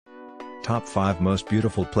Top 5 Most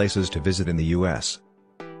Beautiful Places to Visit in the U.S.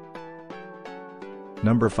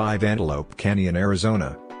 Number 5 Antelope Canyon,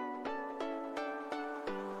 Arizona.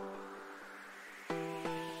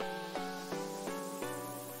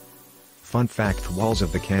 Fun fact: walls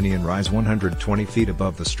of the canyon rise 120 feet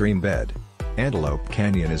above the stream bed. Antelope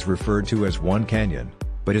Canyon is referred to as one canyon,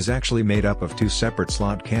 but is actually made up of two separate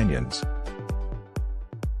slot canyons.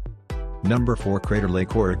 Number 4 Crater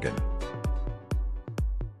Lake, Oregon.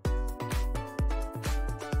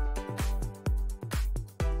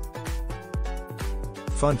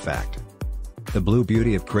 Fun fact: the blue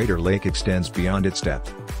beauty of Crater Lake extends beyond its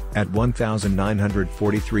depth. At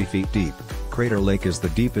 1,943 feet deep, Crater Lake is the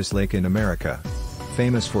deepest lake in America.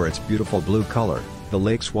 Famous for its beautiful blue color, the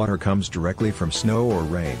lake's water comes directly from snow or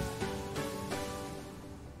rain.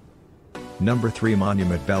 Number 3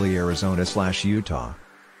 Monument Valley, Arizona/Utah.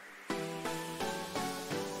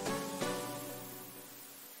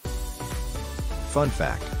 Fun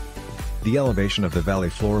fact: the elevation of the valley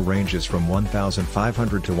floor ranges from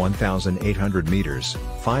 1,500 to 1,800 meters,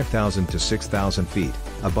 5,000 to 6,000 feet,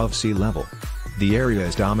 above sea level. The area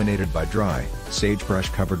is dominated by dry,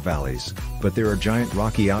 sagebrush-covered valleys, but there are giant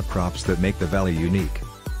rocky outcrops that make the valley unique.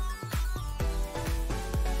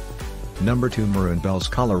 Number 2 Maroon Bells,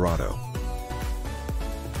 Colorado.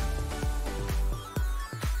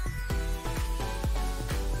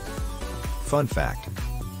 Fun fact: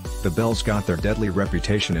 the Bells got their deadly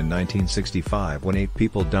reputation in 1965 when 8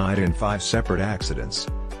 people died in 5 separate accidents.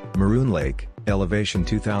 Maroon Lake, elevation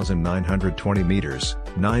 2,920 meters,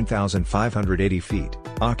 9,580 feet,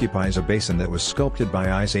 occupies a basin that was sculpted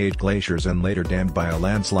by Ice Age glaciers and later dammed by a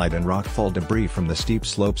landslide and rockfall debris from the steep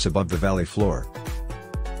slopes above the valley floor.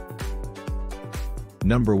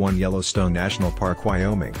 Number 1 Yellowstone National Park,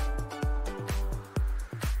 Wyoming.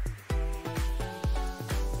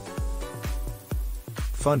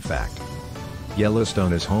 Fun fact: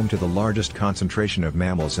 Yellowstone is home to the largest concentration of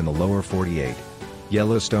mammals in the lower 48.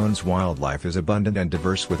 Yellowstone's wildlife is abundant and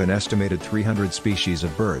diverse with an estimated 300 species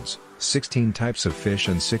of birds, 16 types of fish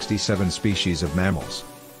and 67 species of mammals.